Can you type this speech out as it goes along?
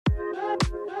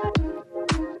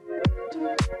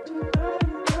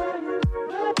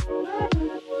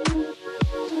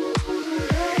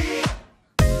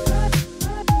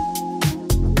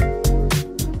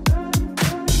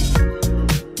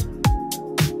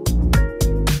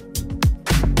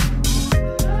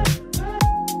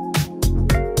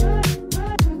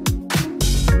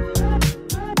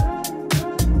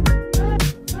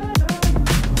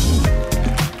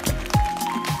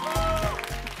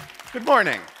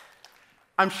morning.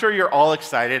 I'm sure you're all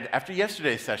excited after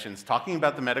yesterday's sessions talking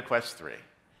about the Meta Quest 3.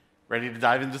 Ready to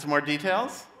dive into some more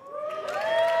details?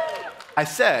 I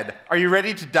said, are you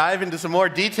ready to dive into some more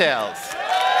details?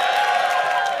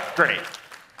 Great.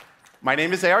 My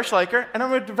name is A.R. Schleicher, and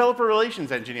I'm a developer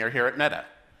relations engineer here at Meta.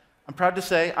 I'm proud to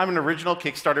say I'm an original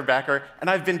Kickstarter backer,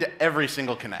 and I've been to every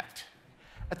single Connect.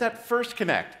 At that first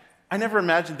Connect, I never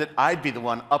imagined that I'd be the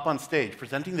one up on stage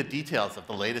presenting the details of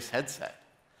the latest headset.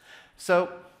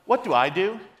 So what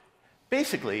do?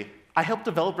 Basically, I help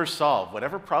developers solve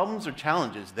whatever problems or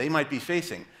challenges they might be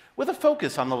facing with a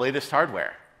focus on the latest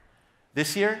hardware.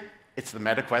 This year, it's the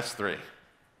Meta Quest 3.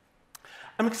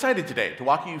 I'm excited today to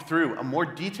walk you through a more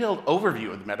detailed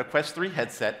overview of the Meta Quest 3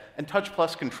 headset and Touch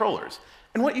Plus controllers,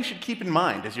 and what you should keep in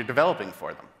mind as you're developing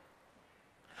for them.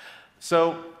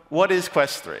 So, what is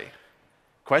Quest 3?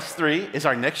 Quest 3 is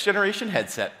our next-generation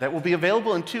headset that will be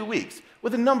available in 2 weeks,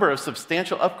 with a number of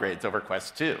substantial upgrades over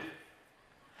Quest 2.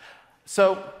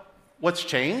 So, what's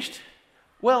changed?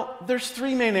 Well, there's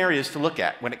 3 main areas to look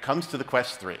at when it comes to the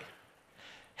Quest 3.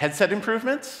 Headset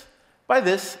improvements. By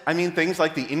this, I mean things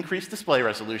like the increased display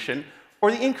resolution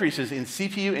or the increases in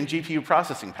CPU and GPU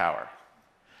processing power.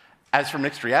 As for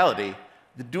mixed reality,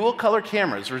 the dual-color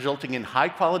cameras resulting in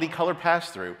high-quality color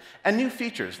pass-through and new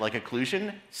features like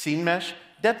occlusion, scene mesh,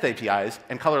 depth APIs,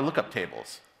 and color lookup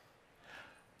tables.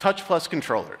 Touch Plus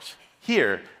controllers.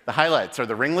 Here, the highlights are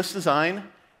the ringless design,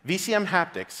 VCM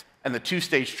haptics, and the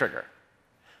 2-stage trigger.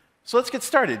 So let's get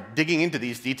started digging into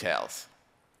these details.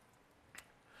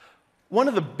 One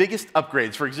of the biggest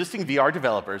upgrades for existing VR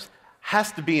developers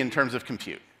has to be in terms of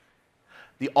compute.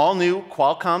 The all-new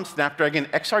Qualcomm Snapdragon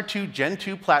XR2 Gen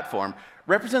 2 platform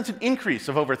represents an increase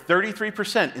of over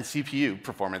 33% in CPU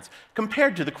performance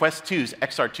compared to the Quest 2's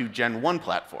XR2 Gen 1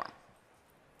 platform.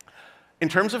 In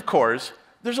terms of cores,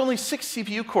 there's only 6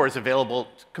 CPU cores available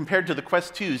compared to the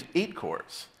Quest 2's 8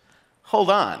 cores. Hold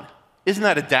on, isn't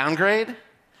that a downgrade?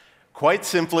 Quite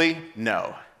simply,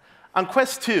 no. On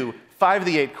Quest 2, 5 of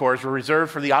the 8 cores were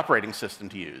reserved for the operating system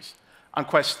to use. On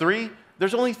Quest 3,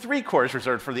 there's only 3 cores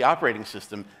reserved for the operating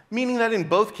system, meaning that in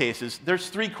both cases, there's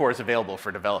 3 cores available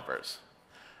for developers.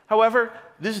 However,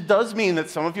 this does mean that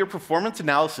some of your performance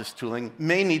analysis tooling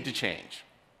may need to change.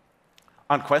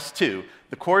 On Quest 2,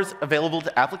 the cores available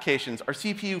to applications are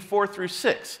CPU 4 through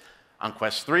 6. On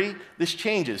Quest 3, this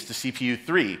changes to CPU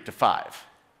 3 to 5.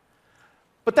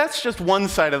 But that's just one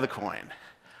side of the coin.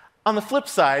 On the flip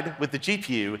side, with the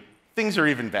GPU, things are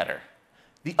even better.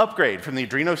 The upgrade from the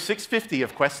Adreno 650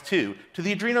 of Quest 2 to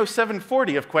the Adreno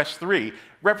 740 of Quest 3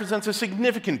 represents a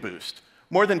significant boost,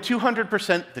 more than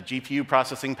 200% the GPU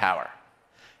processing power.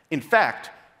 In fact,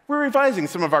 we're revising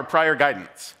some of our prior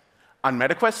guidance. On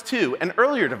Meta Quest 2 and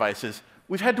earlier devices,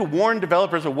 we've had to warn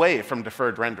developers away from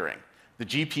deferred rendering. The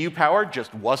GPU power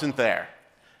just wasn't there.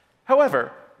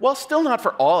 However, while still not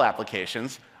for all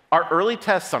applications, our early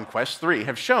tests on Quest 3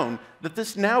 have shown that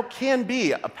this now can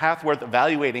be a path worth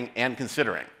evaluating and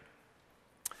considering.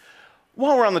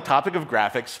 While we're on the topic of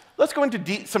graphics, let's go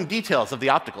into some details of the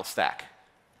optical stack.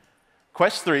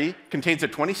 Quest 3 contains a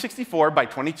 2064 by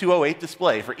 2208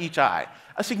 display for each eye,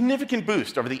 a significant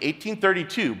boost over the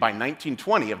 1832 by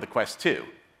 1920 of the Quest 2.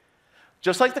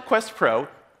 Just like the Quest Pro,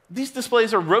 these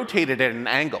displays are rotated at an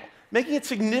angle, making it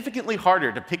significantly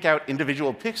harder to pick out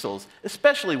individual pixels,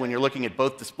 especially when you're looking at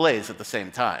both displays at the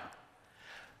same time.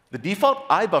 The default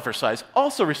eye buffer size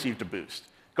also received a boost,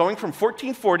 going from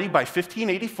 1440 by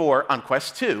 1584 on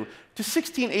Quest 2 to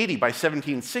 1680 by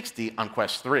 1760 on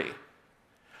Quest 3.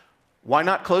 Why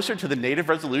not closer to the native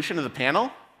resolution of the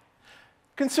panel?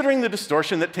 Considering the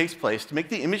distortion that takes place to make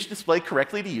the image display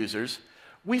correctly to users,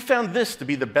 we found this to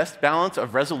be the best balance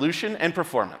of resolution and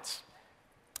performance.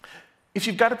 If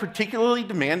you've got a particularly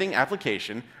demanding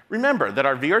application, remember that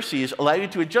our VRCs allow you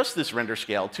to adjust this render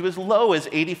scale to as low as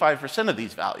 85% of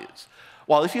these values,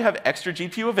 while if you have extra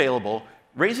GPU available,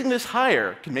 raising this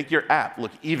higher can make your app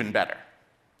look even better.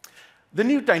 The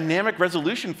new dynamic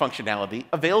resolution functionality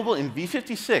available in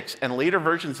V56 and later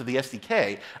versions of the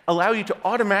SDK allow you to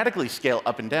automatically scale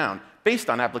up and down based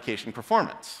on application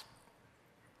performance.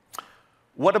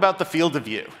 What about the field of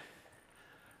view?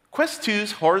 Quest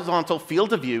 2's horizontal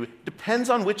field of view depends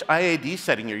on which IAD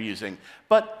setting you're using,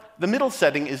 but the middle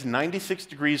setting is 96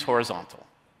 degrees horizontal.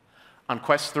 On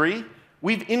Quest 3,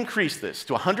 we've increased this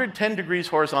to 110 degrees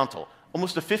horizontal,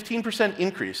 almost a 15%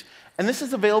 increase, and this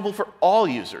is available for all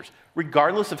users,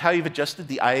 regardless of how you've adjusted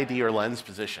the IAD or lens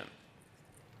position.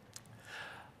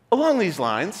 Along these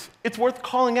lines, it's worth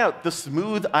calling out the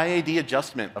smooth IAD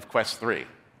adjustment of Quest 3.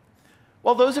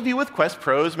 While those of you with Quest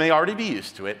Pros may already be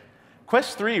used to it,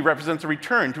 Quest 3 represents a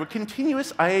return to a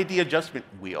continuous IAD adjustment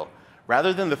wheel,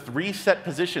 rather than the 3 set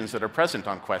positions that are present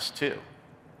on Quest 2.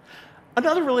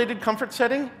 Another related comfort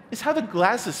setting is how the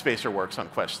glasses spacer works on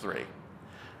Quest 3.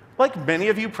 Like many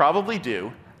of you probably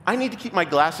do, I need to keep my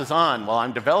glasses on while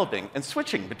I'm developing and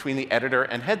switching between the editor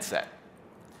and headset.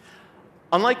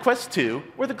 Unlike Quest 2,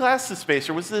 where the glasses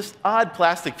spacer was this odd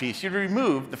plastic piece you'd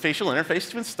remove the facial interface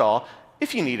to install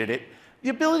if you needed it, the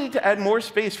ability to add more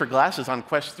space for glasses on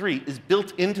Quest 3 is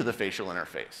built into the facial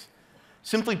interface.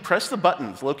 Simply press the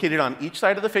buttons located on each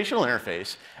side of the facial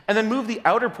interface, and then move the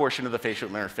outer portion of the facial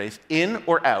interface in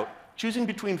or out, choosing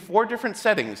between 4 different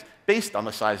settings based on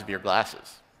the size of your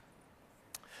glasses.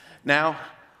 Now,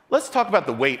 let's talk about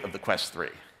the weight of the Quest 3.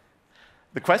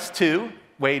 The Quest 2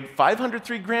 weighed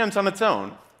 503 grams on its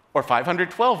own, or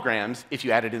 512 grams if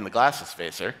you added in the glasses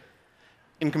spacer.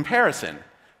 In comparison,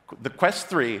 the Quest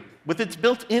 3, with its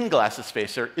built-in glasses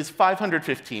spacer, is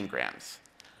 515 grams.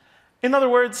 In other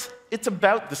words, it's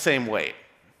about the same weight.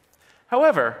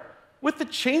 However, with the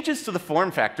changes to the form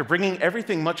factor bringing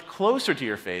everything much closer to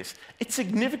your face, it's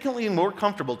significantly more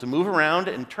comfortable to move around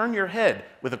and turn your head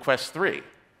with a Quest 3.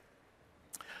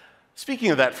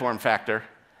 Speaking of that form factor,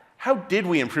 how did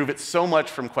we improve it so much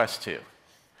from Quest 2?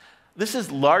 This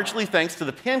is largely thanks to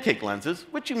the pancake lenses,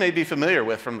 which you may be familiar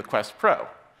with from the Quest Pro.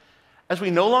 As we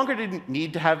no longer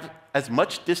need to have as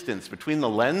much distance between the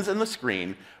lens and the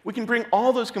screen, we can bring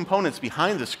all those components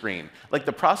behind the screen, like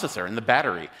the processor and the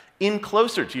battery, in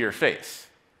closer to your face.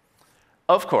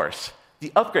 Of course,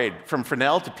 the upgrade from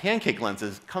Fresnel to pancake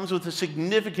lenses comes with a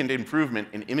significant improvement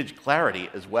in image clarity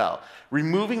as well,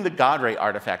 removing the God ray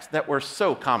artifacts that were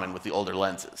so common with the older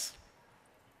lenses.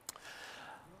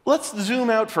 Let's zoom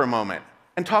out for a moment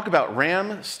and talk about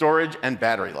RAM, storage, and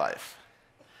battery life.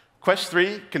 Quest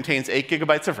 3 contains 8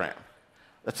 gigabytes of RAM.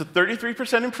 That's a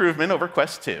 33% improvement over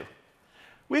Quest 2.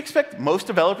 We expect most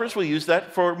developers will use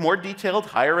that for more detailed,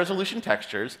 higher resolution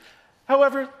textures.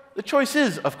 However, the choice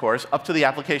is, of course, up to the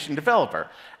application developer,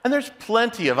 and there's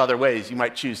plenty of other ways you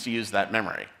might choose to use that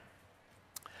memory.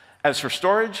 As for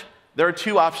storage, there are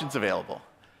 2 options available: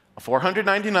 a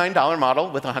 $499 model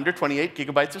with 128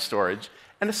 gigabytes of storage,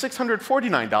 and a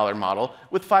 $649 model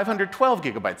with 512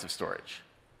 gigabytes of storage.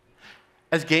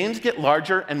 As games get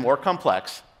larger and more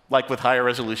complex, like with higher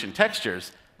resolution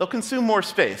textures, they'll consume more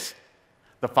space.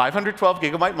 The 512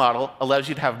 gigabyte model allows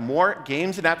you to have more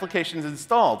games and applications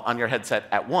installed on your headset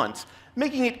at once,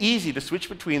 making it easy to switch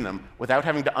between them without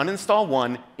having to uninstall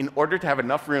one in order to have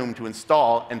enough room to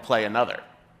install and play another.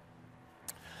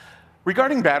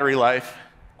 Regarding battery life,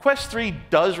 Quest 3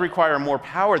 does require more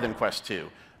power than Quest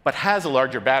 2, but has a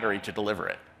larger battery to deliver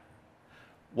it.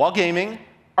 While gaming,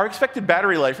 our expected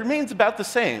battery life remains about the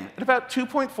same, at about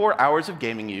 2.4 hours of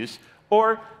gaming use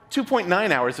or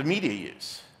 2.9 hours of media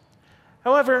use.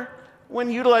 However,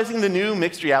 when utilizing the new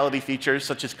mixed reality features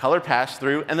such as color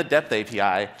pass-through and the depth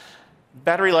API,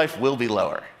 battery life will be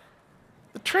lower.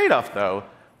 The trade-off, though,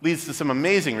 leads to some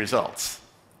amazing results.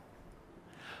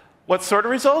 What sort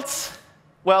of results?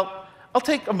 Well, I'll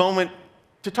take a moment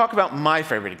to talk about my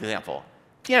favorite example,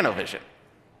 piano vision.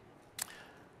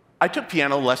 I took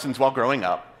piano lessons while growing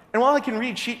up, and while I can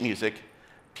read sheet music,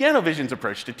 Piano Vision's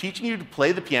approach to teaching you to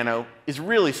play the piano is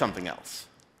really something else.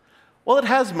 While it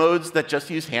has modes that just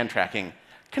use hand tracking,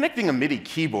 connecting a MIDI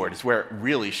keyboard is where it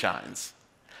really shines.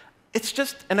 It's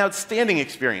just an outstanding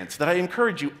experience that I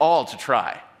encourage you all to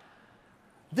try.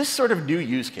 This sort of new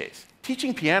use case,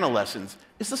 teaching piano lessons,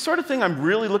 is the sort of thing I'm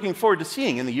really looking forward to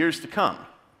seeing in the years to come.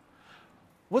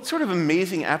 What sort of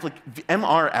amazing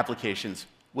MR applications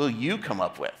will you come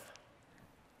up with?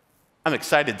 I'm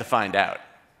excited to find out.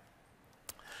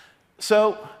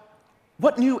 So,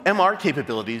 what new MR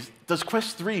capabilities does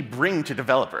Quest 3 bring to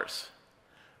developers?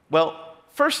 Well,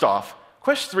 first off,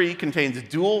 Quest 3 contains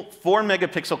dual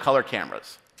 4-megapixel color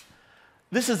cameras.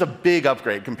 This is a big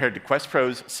upgrade compared to Quest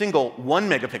Pro's single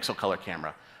 1-megapixel color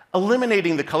camera,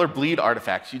 eliminating the color bleed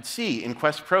artifacts you'd see in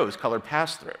Quest Pro's color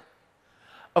pass-through.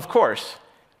 Of course,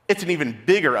 it's an even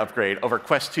bigger upgrade over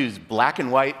Quest 2's black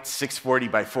and white 640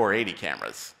 by 480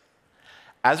 cameras.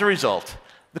 As a result,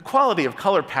 the quality of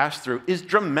color pass-through is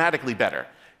dramatically better.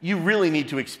 You really need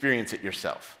to experience it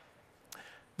yourself.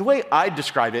 The way I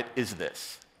describe it is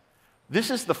this.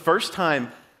 This is the first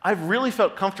time I've really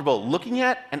felt comfortable looking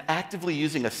at and actively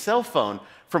using a cell phone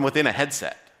from within a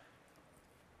headset.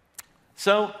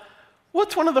 So,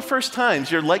 what's one of the first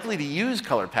times you're likely to use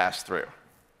color pass-through?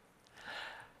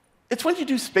 It's when you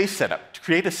do space setup to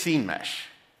create a scene mesh.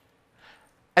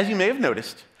 As you may have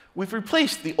noticed, we've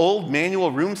replaced the old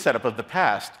manual room setup of the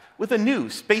past with a new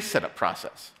space setup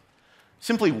process.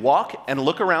 Simply walk and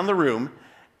look around the room,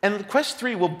 and the Quest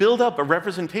 3 will build up a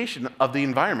representation of the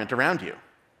environment around you.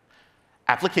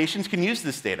 Applications can use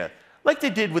this data, like they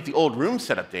did with the old room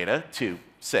setup data to,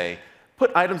 say,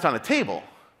 put items on a table.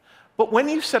 But when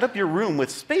you set up your room with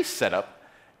space setup,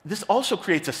 this also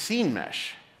creates a scene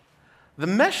mesh. The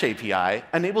Mesh API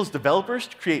enables developers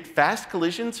to create fast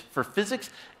collisions for physics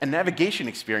and navigation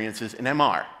experiences in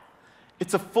MR.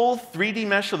 It's a full 3D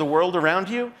mesh of the world around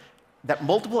you that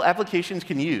multiple applications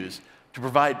can use to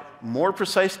provide more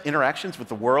precise interactions with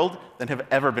the world than have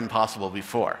ever been possible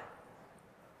before.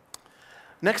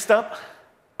 Next up,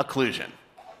 occlusion.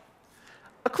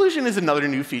 Occlusion is another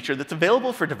new feature that's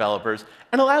available for developers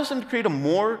and allows them to create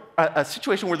a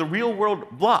situation where the real world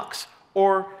blocks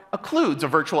or occludes a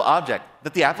virtual object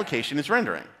that the application is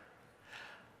rendering.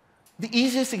 The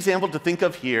easiest example to think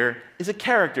of here is a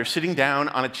character sitting down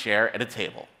on a chair at a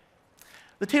table.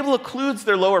 The table occludes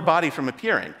their lower body from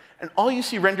appearing, and all you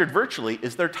see rendered virtually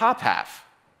is their top half.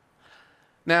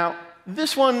 Now,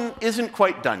 this one isn't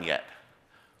quite done yet.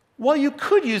 While you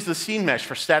could use the scene mesh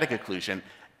for static occlusion,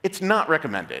 it's not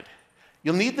recommended.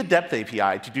 You'll need the depth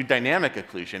API to do dynamic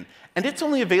occlusion, and it's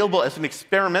only available as an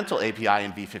experimental API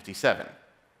in v57.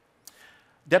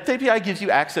 Depth API gives you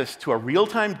access to a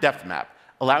real-time depth map,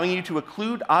 allowing you to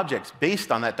occlude objects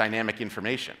based on that dynamic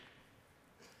information.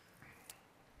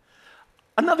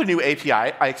 Another new API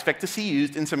I expect to see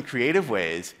used in some creative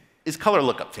ways is color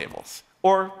lookup tables,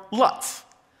 or LUTs.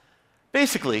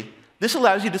 Basically, this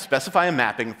allows you to specify a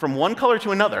mapping from one color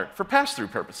to another for pass-through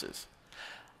purposes.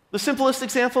 The simplest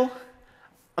example,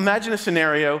 imagine a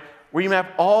scenario where you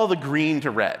map all the green to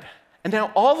red, and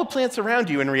now all the plants around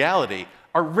you in reality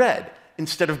are red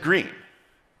instead of green.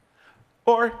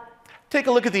 Or take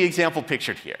a look at the example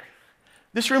pictured here.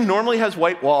 This room normally has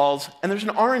white walls, and there's an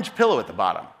orange pillow at the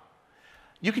bottom.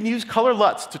 You can use color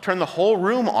LUTs to turn the whole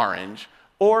room orange,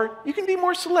 or you can be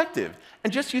more selective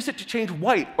and just use it to change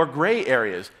white or gray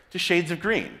areas to shades of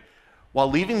green, while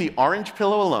leaving the orange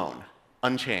pillow alone,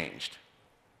 unchanged.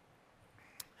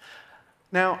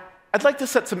 Now, I'd like to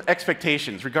set some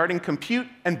expectations regarding compute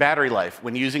and battery life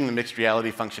when using the mixed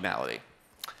reality functionality.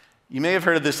 You may have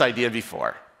heard of this idea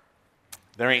before.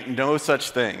 There ain't no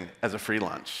such thing as a free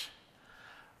lunch.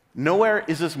 Nowhere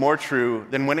is this more true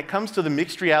than when it comes to the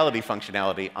mixed reality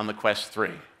functionality on the Quest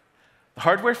 3. The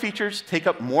hardware features take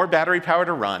up more battery power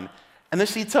to run, and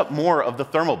this eats up more of the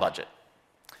thermal budget.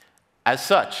 As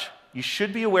such, you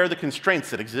should be aware of the constraints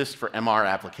that exist for MR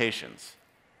applications.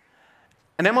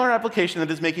 An MR application that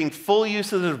is making full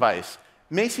use of the device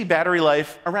may see battery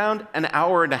life around an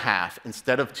hour and a half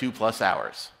instead of 2+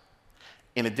 hours.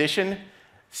 In addition,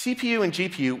 CPU and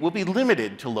GPU will be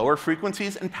limited to lower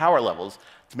frequencies and power levels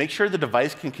to make sure the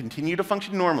device can continue to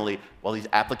function normally while these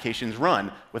applications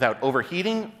run without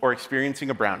overheating or experiencing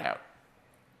a brownout.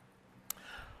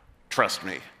 Trust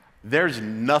me, there's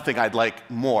nothing I'd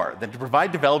like more than to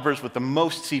provide developers with the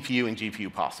most CPU and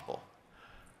GPU possible.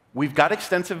 We've got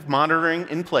extensive monitoring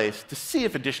in place to see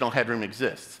if additional headroom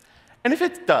exists. And if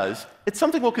it does, it's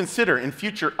something we'll consider in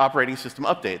future operating system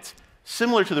updates,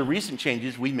 similar to the recent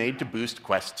changes we made to boost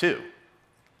Quest 2.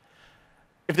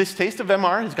 If this taste of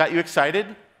MR has got you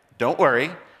excited, don't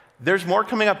worry. There's more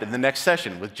coming up in the next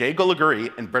session with Jay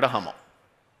Golaguri and Britta Hummel.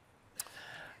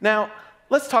 Now,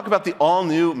 let's talk about the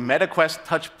all-new MetaQuest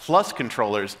Touch Plus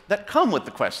controllers that come with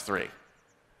the Quest 3.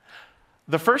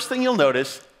 The first thing you'll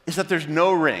notice is that there's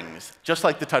no rings, just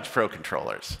like the Touch Pro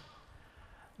controllers.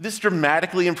 This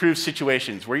dramatically improves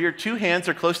situations where your two hands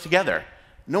are close together.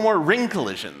 No more ring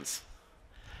collisions.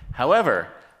 However,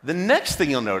 the next thing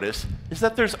you'll notice is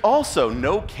that there's also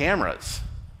no cameras.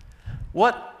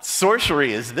 What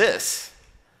sorcery is this?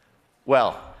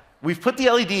 Well, we've put the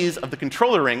LEDs of the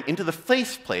controller ring into the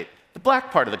faceplate, the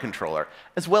black part of the controller,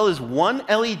 as well as one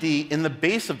LED in the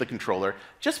base of the controller,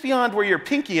 just beyond where your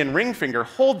pinky and ring finger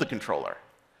hold the controller.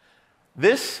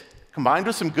 This, combined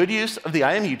with some good use of the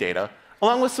IMU data,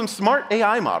 along with some smart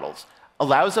AI models,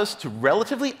 allows us to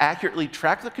relatively accurately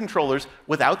track the controllers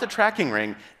without the tracking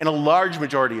ring in a large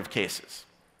majority of cases.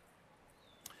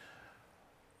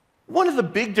 One of the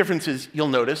big differences you'll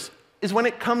notice is when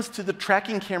it comes to the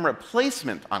tracking camera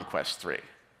placement on Quest 3.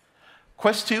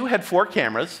 Quest 2 had 4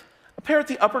 cameras, a pair at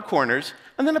the upper corners,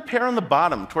 and then a pair on the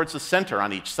bottom towards the center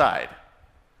on each side.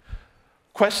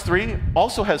 Quest 3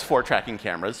 also has 4 tracking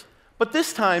cameras, but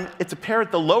this time it's a pair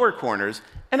at the lower corners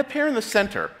and a pair in the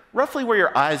center, roughly where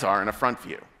your eyes are in a front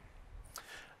view.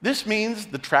 This means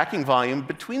the tracking volume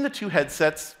between the two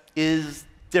headsets is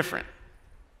different.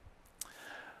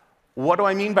 What do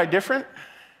I mean by different?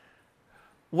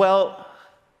 Well,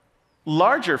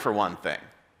 larger for one thing.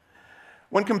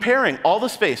 When comparing all the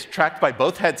space tracked by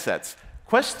both headsets,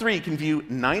 Quest 3 can view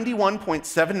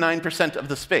 91.79% of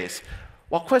the space,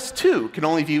 while Quest 2 can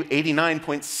only view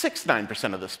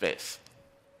 89.69% of the space.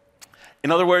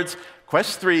 In other words,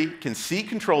 Quest 3 can see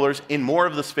controllers in more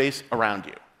of the space around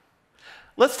you.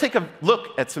 Let's take a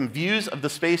look at some views of the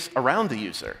space around the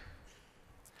user.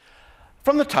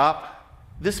 From the top,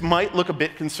 this might look a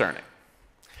bit concerning.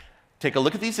 Take a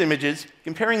look at these images,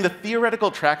 comparing the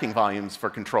theoretical tracking volumes for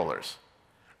controllers.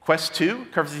 Quest 2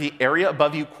 covers the area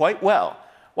above you quite well,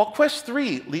 while Quest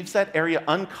 3 leaves that area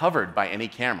uncovered by any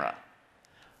camera.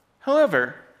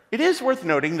 However, it is worth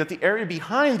noting that the area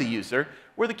behind the user,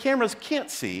 where the cameras can't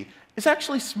see, is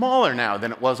actually smaller now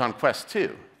than it was on Quest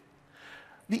 2.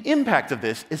 The impact of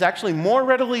this is actually more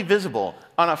readily visible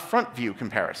on a front view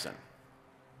comparison.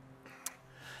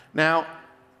 Now,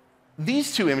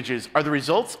 these two images are the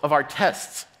results of our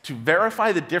tests to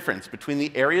verify the difference between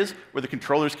the areas where the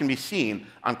controllers can be seen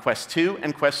on Quest 2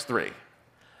 and Quest 3.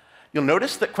 You'll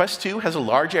notice that Quest 2 has a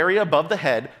large area above the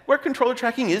head where controller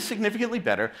tracking is significantly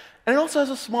better, and it also has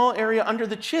a small area under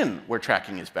the chin where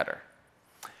tracking is better.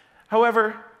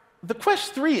 However, the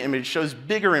Quest 3 image shows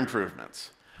bigger improvements.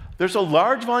 There's a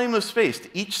large volume of space to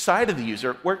each side of the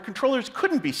user where controllers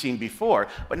couldn't be seen before,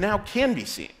 but now can be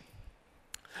seen.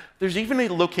 There's even a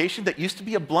location that used to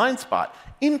be a blind spot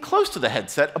in close to the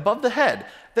headset above the head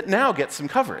that now gets some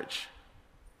coverage.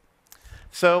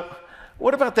 So,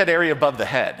 what about that area above the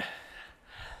head?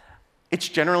 It's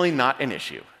generally not an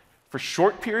issue. For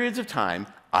short periods of time,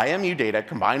 IMU data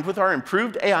combined with our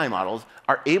improved AI models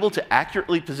are able to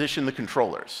accurately position the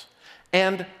controllers.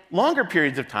 And longer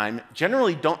periods of time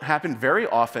generally don't happen very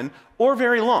often or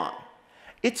very long.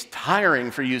 It's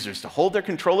tiring for users to hold their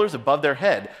controllers above their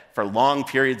head for long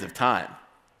periods of time.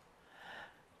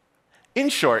 In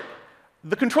short,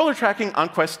 the controller tracking on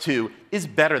Quest 2 is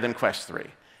better than Quest 3.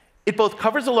 It both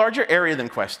covers a larger area than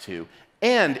Quest 2,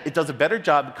 and it does a better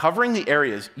job covering the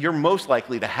areas you're most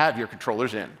likely to have your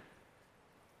controllers in.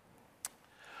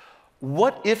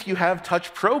 What if you have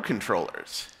Touch Pro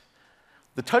controllers?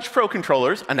 The Touch Pro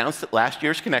controllers, announced at last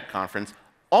year's Connect conference,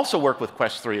 also work with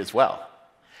Quest 3 as well.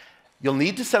 You'll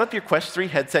need to set up your Quest 3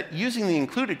 headset using the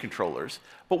included controllers,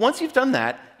 but once you've done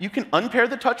that, you can unpair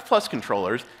the Touch Plus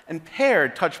controllers and pair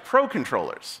Touch Pro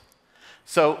controllers.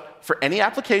 So for any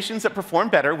applications that perform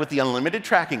better with the unlimited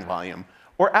tracking volume,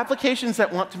 or applications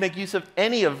that want to make use of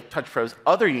any of Touch Pro's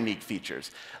other unique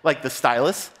features, like the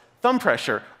stylus, thumb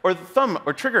pressure, or the thumb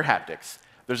or trigger haptics,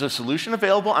 there's a solution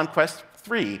available on Quest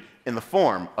 3 in the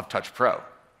form of Touch Pro.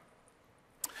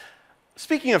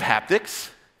 Speaking of haptics,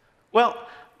 well,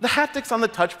 the haptics on the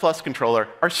Touch Plus controller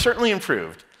are certainly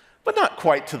improved, but not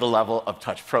quite to the level of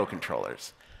Touch Pro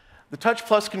controllers. The Touch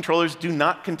Plus controllers do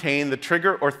not contain the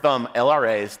trigger or thumb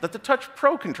LRAs that the Touch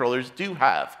Pro controllers do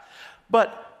have,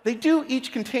 but they do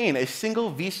each contain a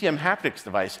single VCM haptics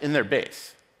device in their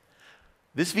base.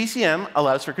 This VCM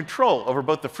allows for control over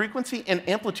both the frequency and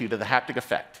amplitude of the haptic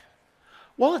effect.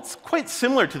 While it's quite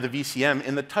similar to the VCM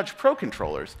in the Touch Pro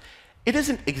controllers, it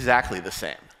isn't exactly the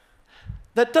same.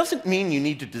 That doesn't mean you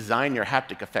need to design your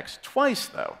haptic effects twice,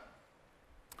 though.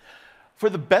 For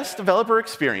the best developer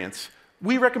experience,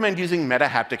 we recommend using Meta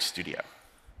Haptic Studio.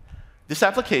 This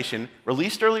application,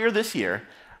 released earlier this year,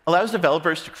 allows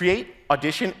developers to create,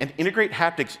 audition, and integrate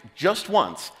haptics just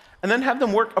once, and then have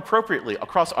them work appropriately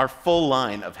across our full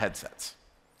line of headsets.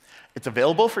 It's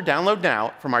available for download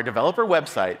now from our developer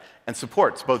website and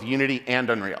supports both Unity and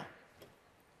Unreal.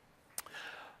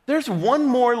 There's one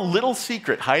more little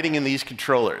secret hiding in these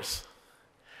controllers.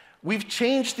 We've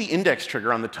changed the index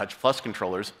trigger on the Touch Plus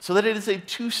controllers so that it is a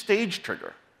two-stage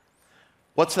trigger.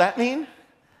 What's that mean?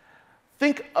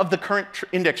 Think of the current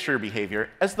index trigger behavior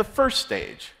as the first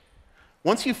stage.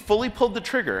 Once you've fully pulled the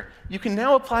trigger, you can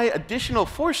now apply additional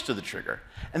force to the trigger,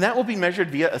 and that will be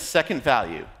measured via a second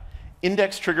value,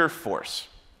 index trigger force.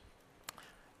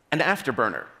 An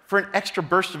afterburner for an extra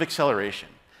burst of acceleration,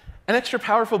 an extra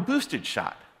powerful boosted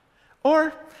shot,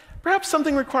 or perhaps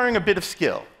something requiring a bit of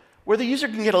skill, where the user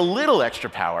can get a little extra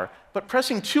power, but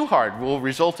pressing too hard will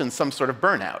result in some sort of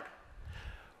burnout.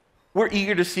 We're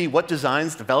eager to see what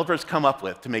designs developers come up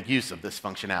with to make use of this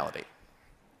functionality.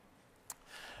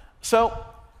 So,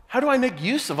 how do I make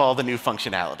use of all the new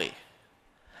functionality?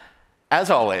 As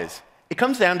always, it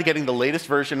comes down to getting the latest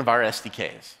version of our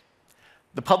SDKs.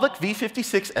 The public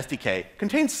V56 SDK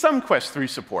contains some Quest 3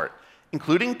 support,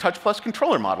 including Touch Plus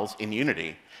controller models in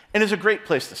Unity, and is a great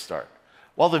place to start,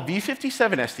 while the V57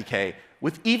 SDK,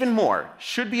 with even more,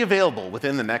 should be available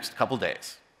within the next couple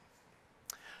days.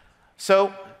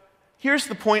 So, here's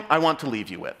the point I want to leave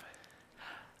you with.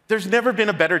 There's never been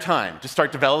a better time to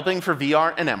start developing for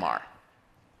VR and MR.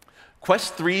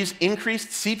 Quest 3's increased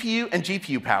CPU and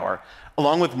GPU power,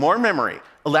 along with more memory,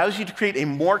 allows you to create a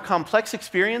more complex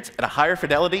experience at a higher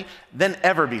fidelity than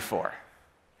ever before.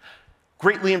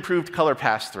 Greatly improved color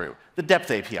pass-through, the the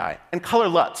Depth API, and Color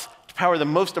LUTs to power the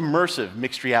most immersive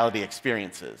mixed reality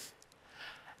experiences.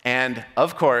 And,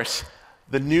 of course,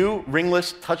 the new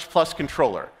ringless Touch Plus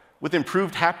controller with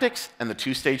improved haptics and the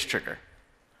two-stage trigger.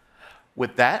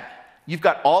 With that, you've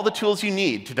got all the tools you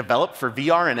need to develop for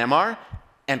VR and MR,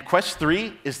 and Quest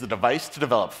 3 is the device to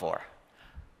develop for.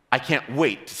 I can't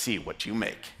wait to see what you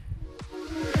make.